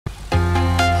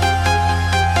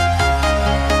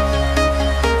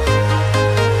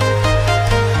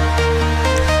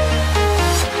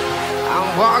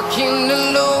walking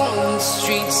alone, the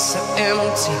streets are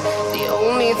empty. The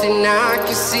only thing I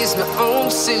can see is my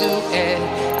own silhouette.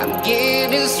 I'm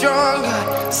getting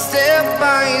stronger, step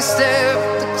by step.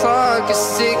 The clock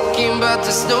is ticking, but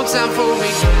there's no time for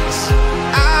regrets.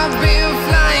 I've been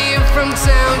flying from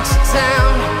town to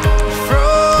town,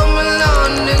 from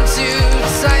London to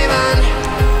Taiwan.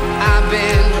 I've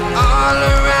been all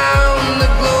around the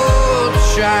globe,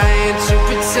 trying to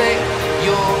protect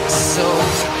your soul.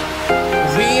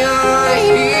 We are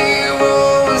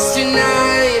heroes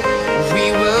tonight.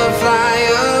 We will fly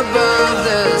above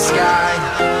the sky.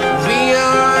 We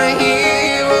are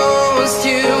heroes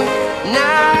tonight.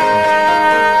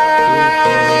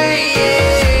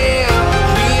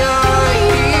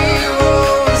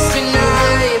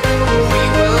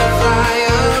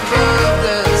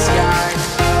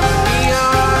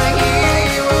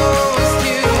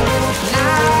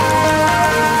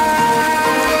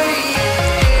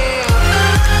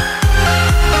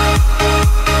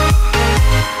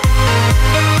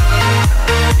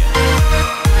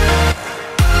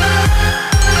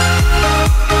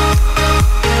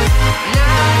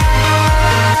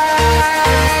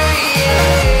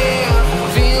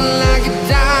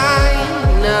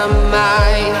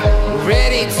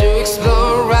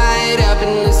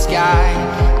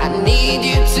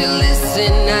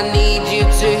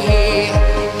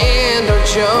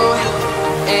 Show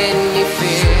any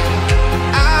fear.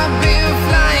 I've been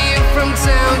flying from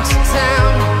town to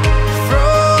town,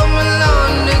 from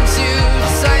London to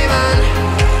Taiwan.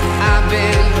 I've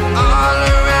been all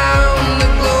around the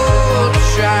globe,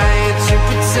 trying to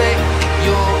protect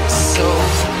your soul.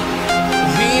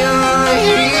 We are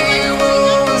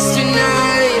heroes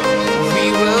tonight. We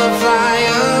will fly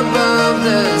above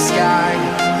the sky.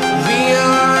 We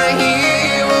are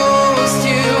heroes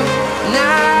tonight.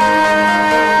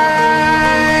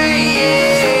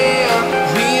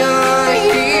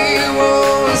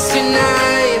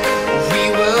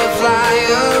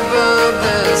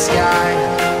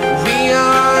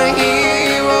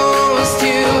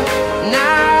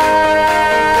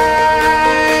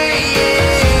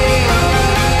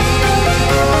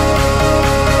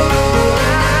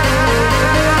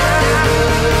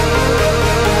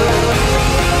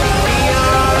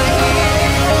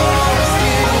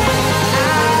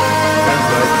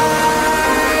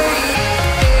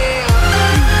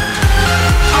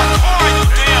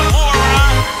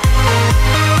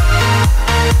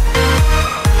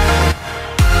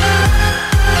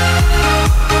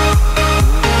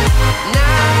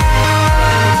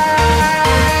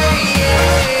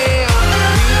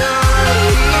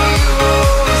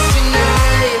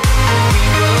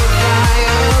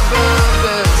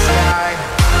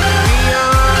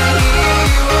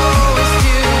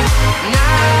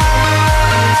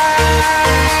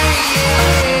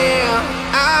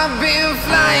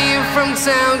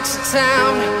 Town to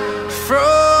town,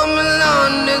 from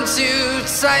London to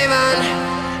Taiwan.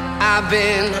 I've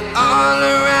been all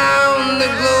around the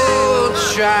globe,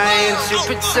 trying to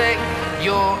protect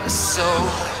your soul.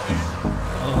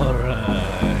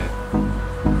 Alright.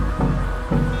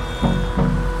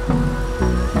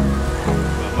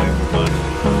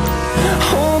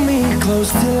 Hold me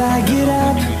close till I get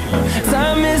up.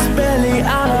 Time is barely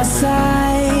on our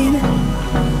side.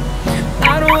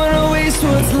 I don't wanna waste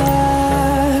what's left.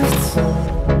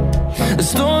 The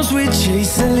storms we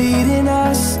chase are leading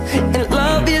us, and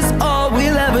love is all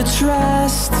we'll ever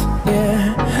trust.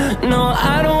 Yeah, no,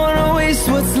 I don't wanna waste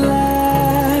what's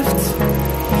left.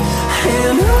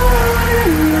 And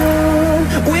on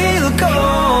we'll go,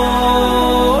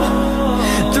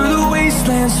 through the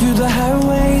wastelands, through the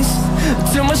highways,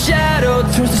 till my shadow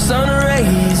turns to sun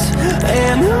rays.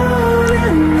 And on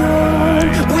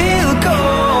we'll go,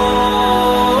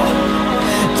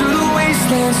 through the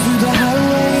wastelands, through the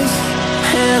highways,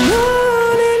 and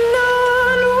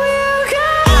on we'll go.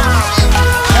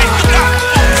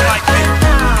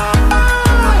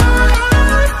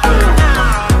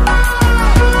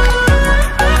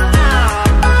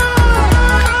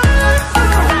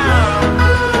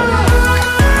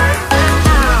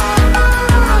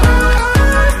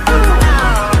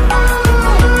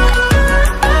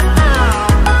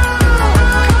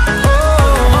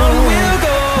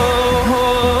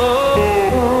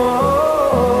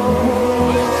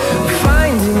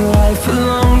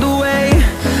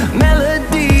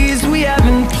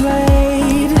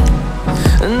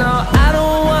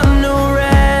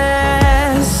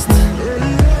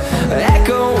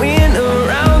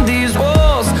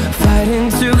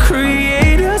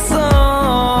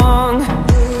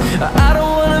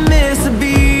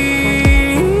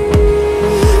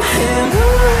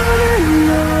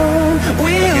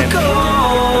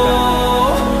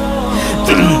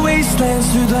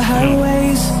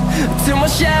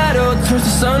 shadow turns to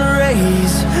sun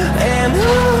rays, and on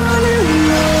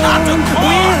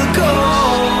we'll go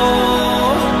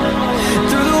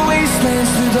through the wastelands,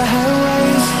 through the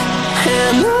highways,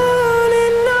 and on.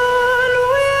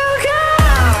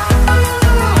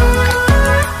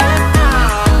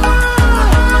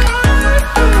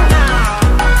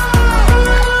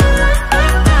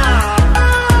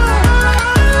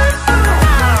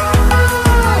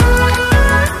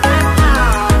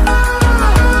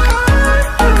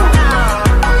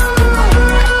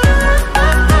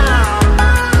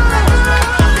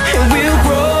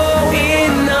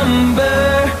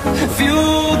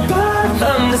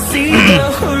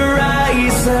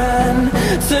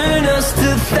 Turn us to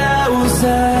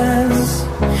thousands,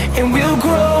 and we'll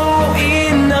grow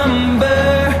in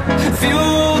number,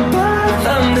 fueled by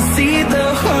them to see the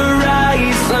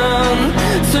horizon.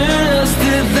 Turn us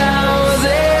to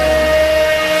thousands,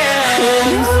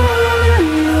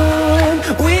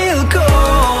 and we'll go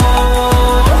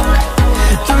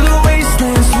through the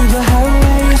wastelands, through the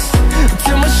highways,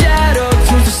 till my shadow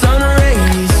turns to sun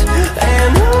rays,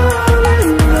 and on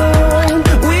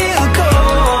we'll go.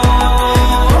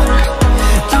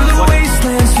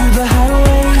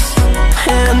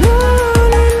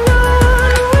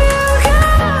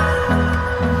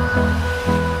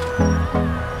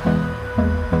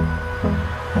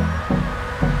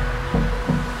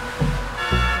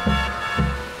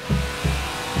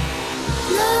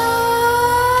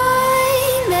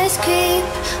 Creep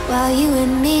while you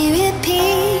and me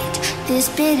repeat. This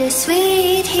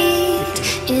bittersweet heat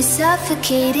is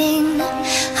suffocating.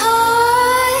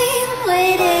 I'm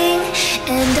waiting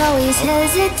and always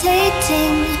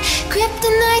hesitating.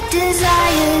 Kryptonite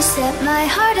desires set my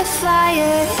heart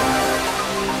afire.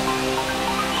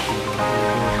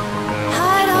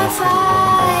 Heart on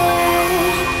fire.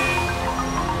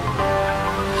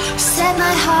 Set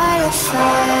my heart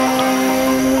afire.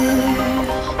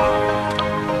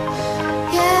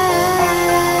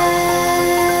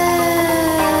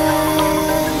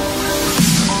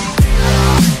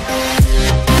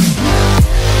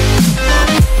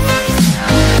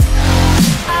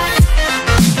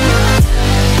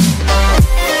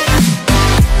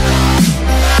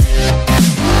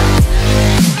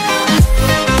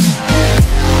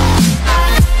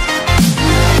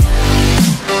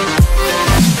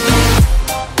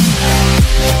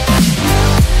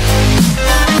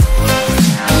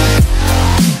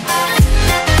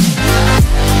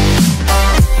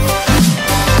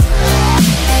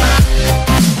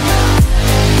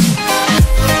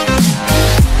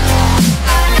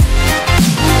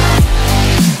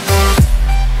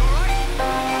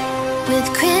 With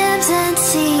crimson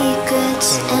secrets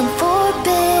and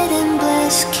forbidden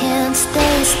bliss, can't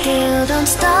stay still, don't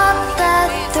stop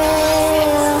that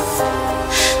thrill.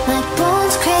 My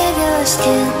bones crave your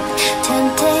skin,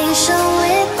 temptation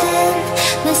within,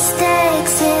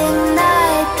 mistakes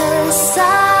ignite the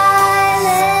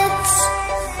silence.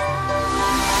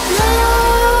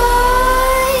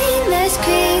 Nightmares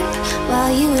creep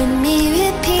while you and me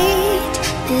repeat.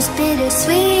 This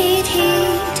bittersweet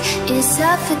heat is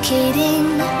suffocating.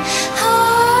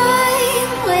 I'm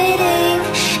waiting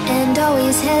and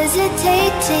always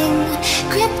hesitating.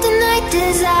 Kryptonite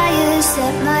desires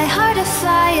set my heart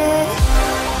afire.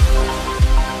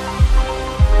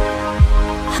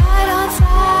 Heart on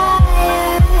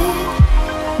fire.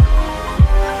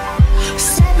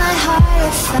 Set my heart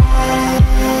afire.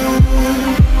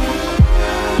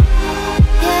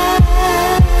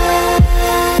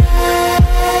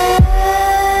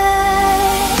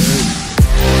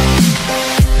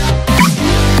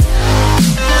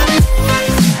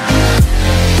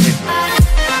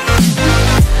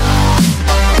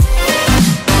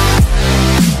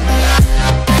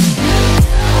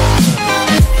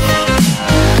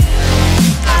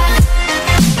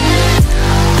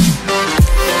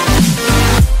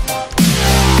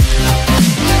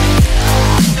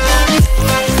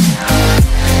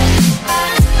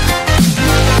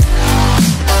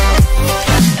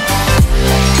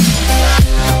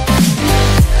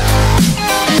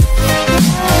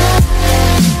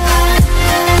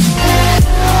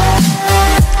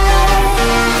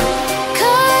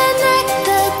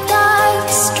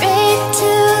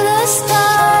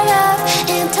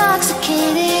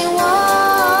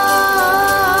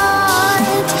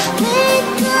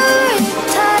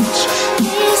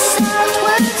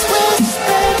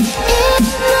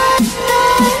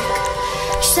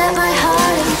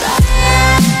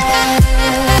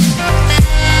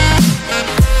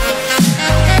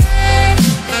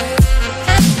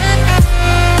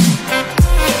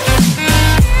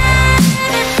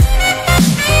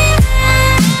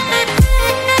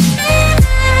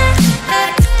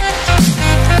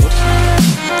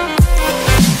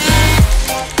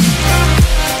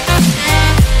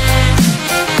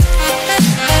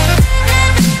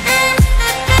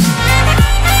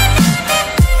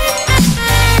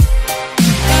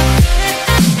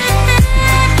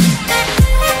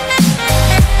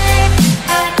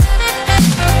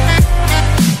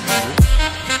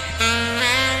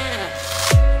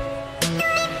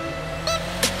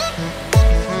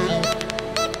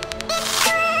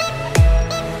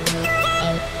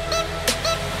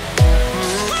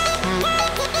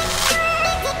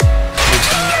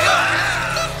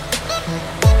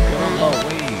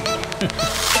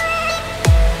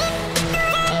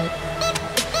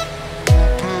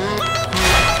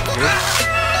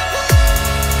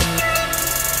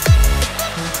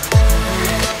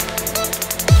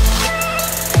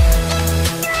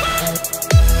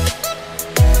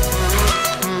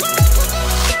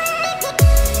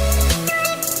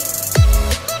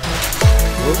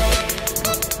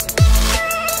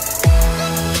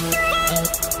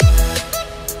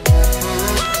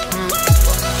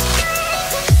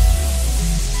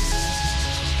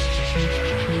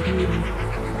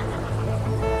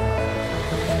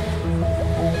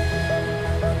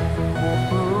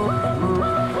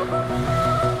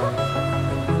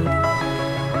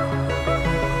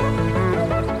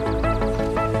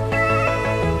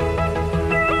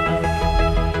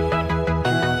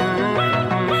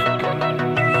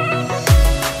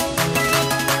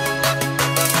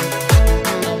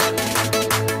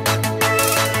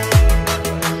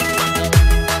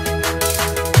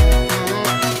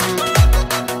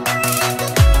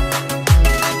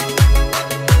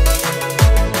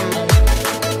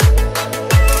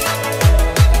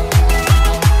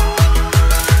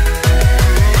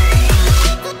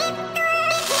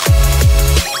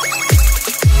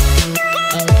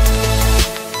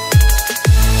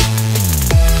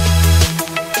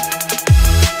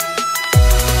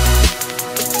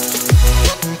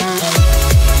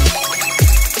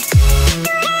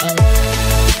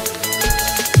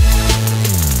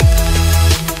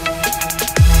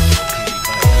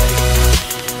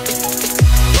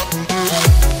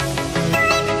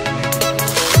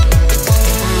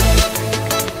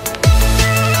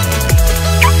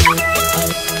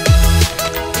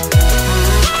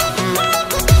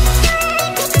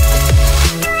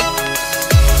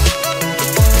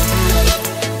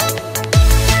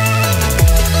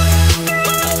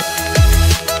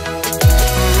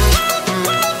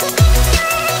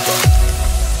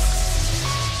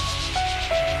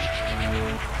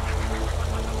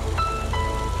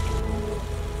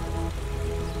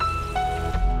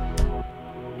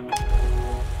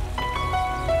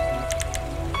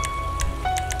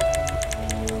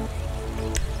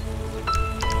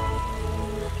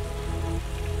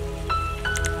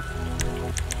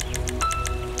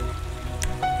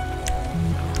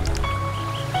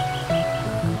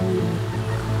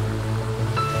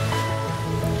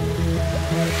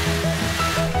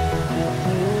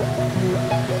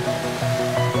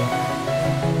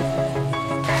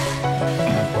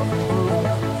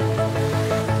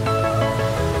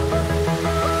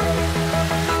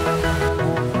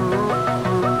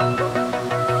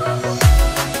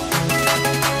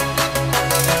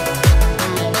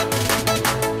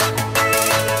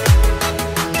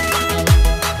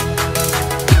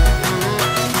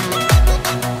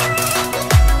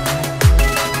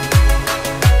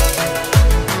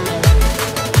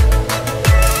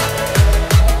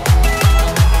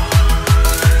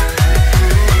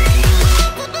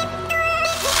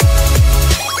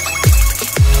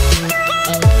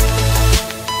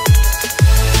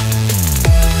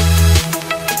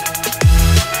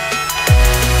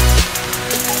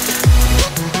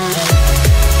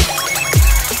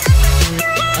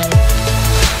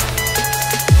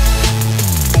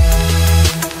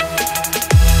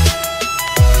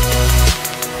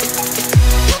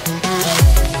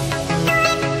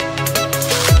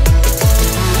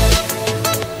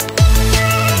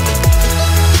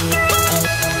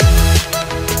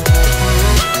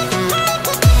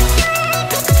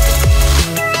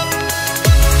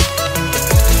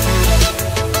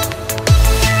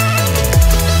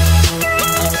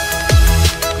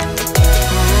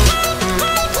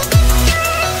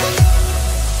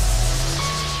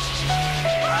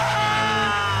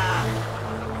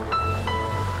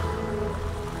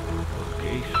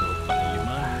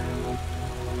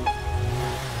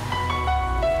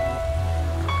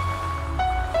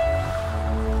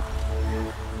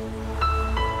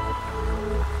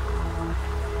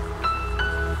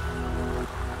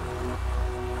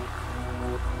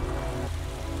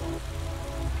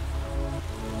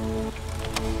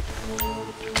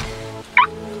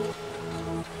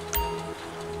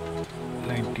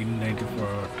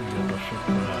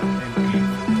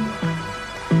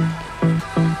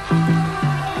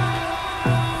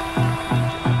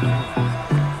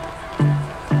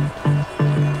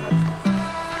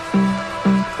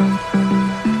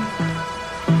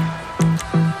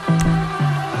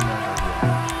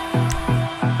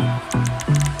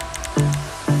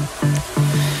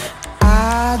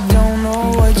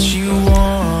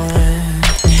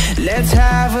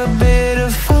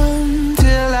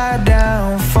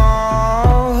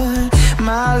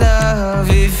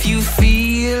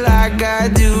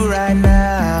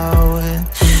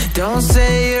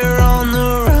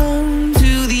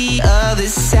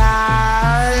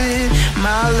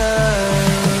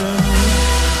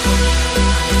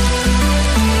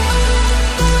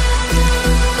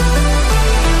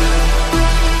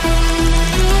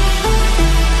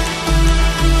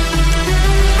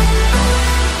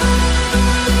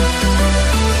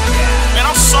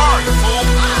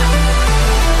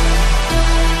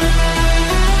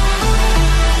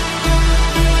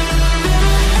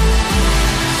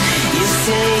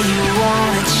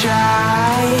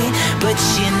 but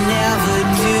you never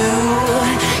do.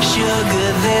 Sugar,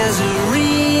 there's a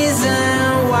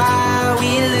reason why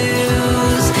we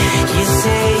lose. You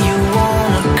say you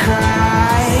wanna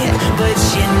cry, but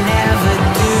you never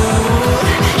do.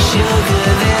 Sugar,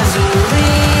 there's a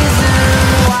reason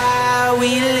why we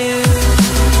lose.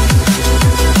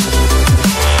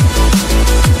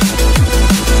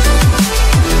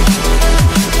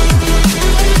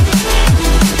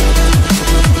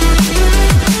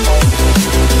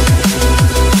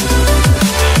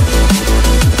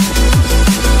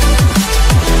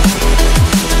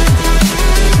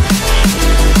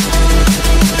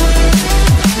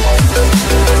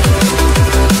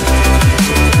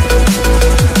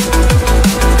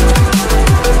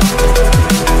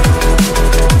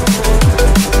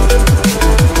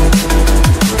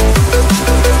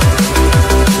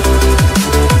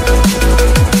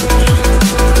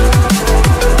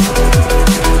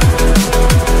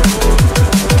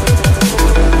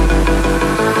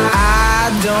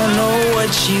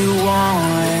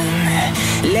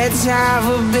 Let's have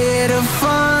a bit of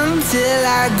fun till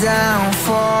I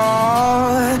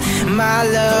downfall. My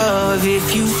love,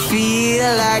 if you feel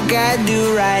like I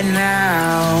do right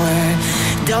now,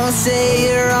 don't say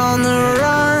you're on the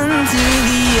run to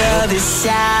the other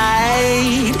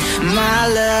side. My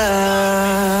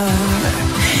love,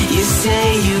 you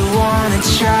say you wanna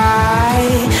try,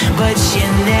 but you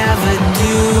never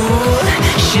do.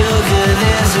 Sugar,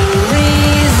 there's a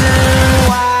reason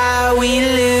why we lose.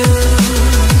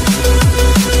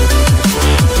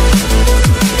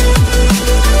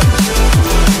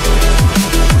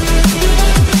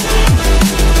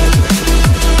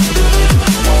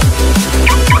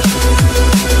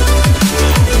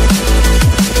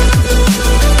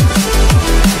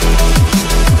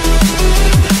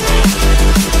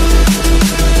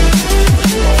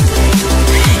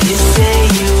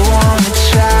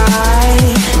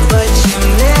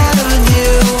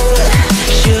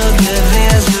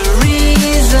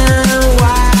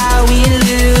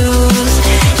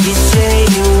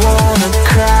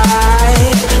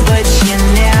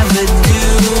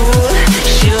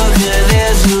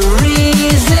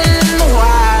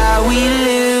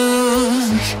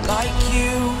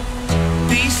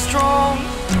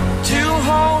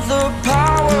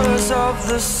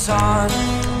 The sun,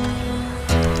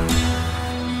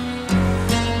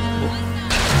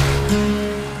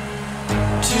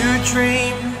 to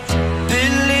dream,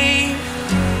 believe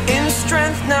in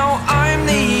strength. Now I'm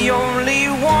the only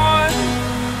one,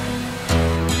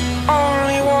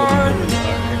 only one.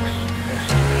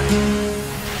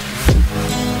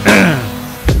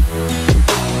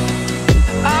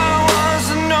 I was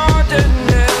an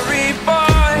ordinary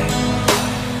boy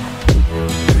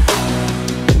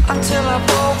until I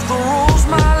broke the rules,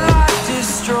 my life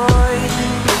destroyed.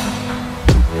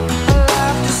 A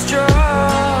life destroyed.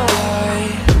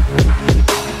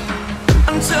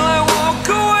 Until I walk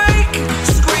awake,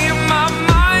 scream my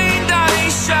mind, I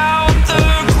shout, the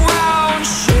ground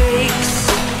shakes.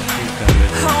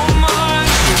 How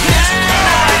much can I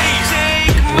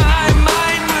take? My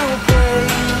mind will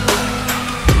break.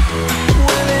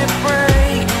 Will it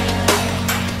break?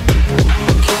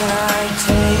 Can I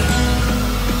take?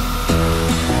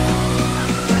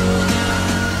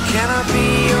 Can I be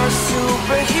your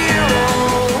superhero?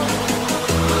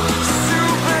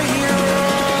 Superhero.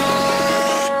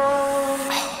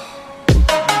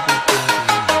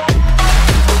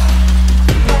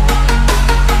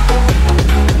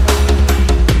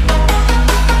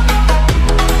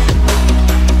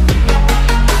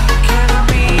 Can I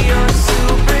be your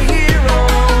superhero?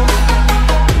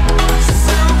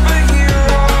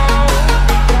 Superhero.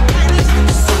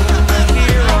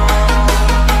 Superhero.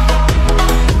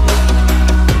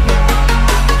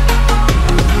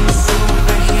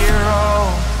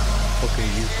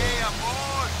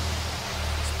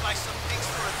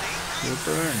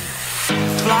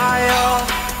 Fly off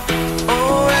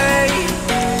away.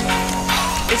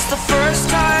 It's the first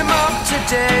time of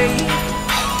today.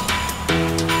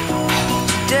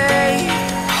 Today.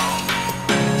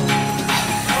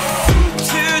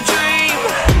 To dream,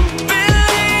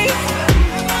 believe.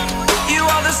 You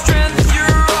are the strength,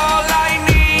 you're all I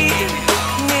need.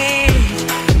 Need.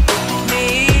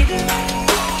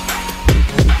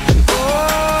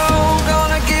 Oh,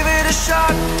 gonna give it a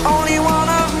shot. Only one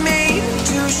of me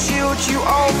to shield you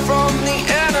all from the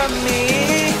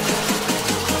enemy.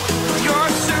 You're a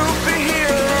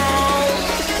superhero.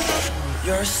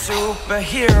 You're a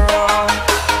superhero.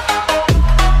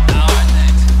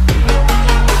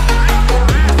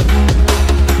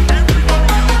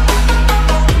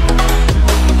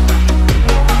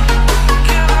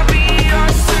 Can I be your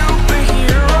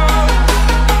superhero?